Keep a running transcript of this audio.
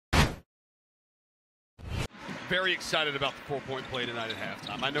very excited about the 4-point play tonight at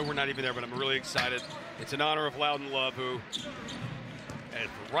halftime. I know we're not even there, but I'm really excited. It's in honor of Loudon Love, who, and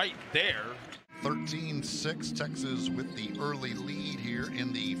right there. 13-6, Texas with the early lead here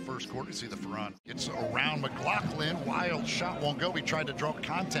in the first quarter. See the front. It's around McLaughlin. Wild shot won't go. He tried to draw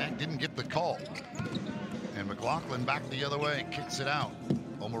contact, didn't get the call. And McLaughlin back the other way, kicks it out.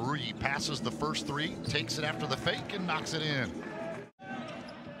 Omoruyi passes the first three, takes it after the fake, and knocks it in.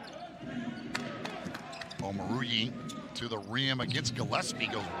 Omoruyi to the rim against Gillespie,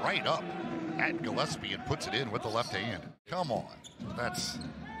 goes right up at Gillespie and puts it in with the left hand. Come on, that's...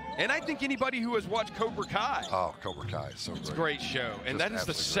 And I think anybody who has watched Cobra Kai. Oh, Cobra Kai is so great. It's a great show. And Just that is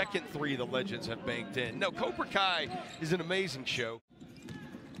the second great. three the Legends have banked in. No, Cobra Kai is an amazing show.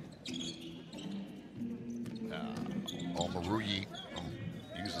 Omoruyi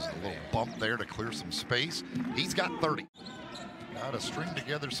uses a little bump there to clear some space. He's got 30. Got to string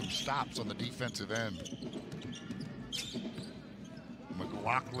together some stops on the defensive end.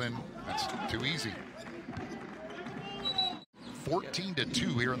 McLaughlin, that's too easy. 14-2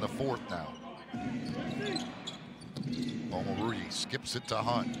 here in the fourth now. Omoruyi skips it to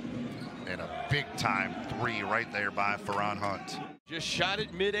Hunt. And a big-time three right there by Ferran Hunt. Just shot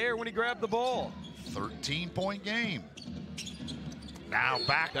it midair when he grabbed the ball. 13-point game. Now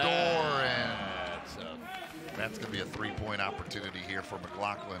backdoor, and that's going to be a three-point opportunity here for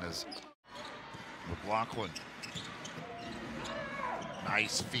McLaughlin as McLaughlin.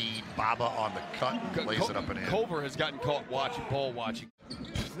 Nice feed. Baba on the cut, lays it up and in. Culver has gotten caught ball watching.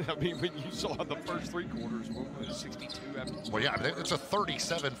 I mean, when you saw the first three quarters, what was it, 62 after? Well, yeah, it's a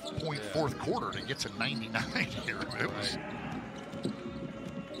 37-point fourth quarter to get to 99 here. It was.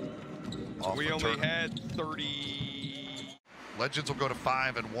 We only had 30. Legends will go to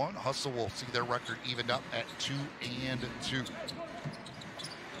 5-1. Hustle will see their record evened up at 2-2.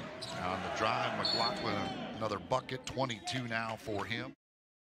 On the drive, McLaughlin, another bucket, 22 now for him.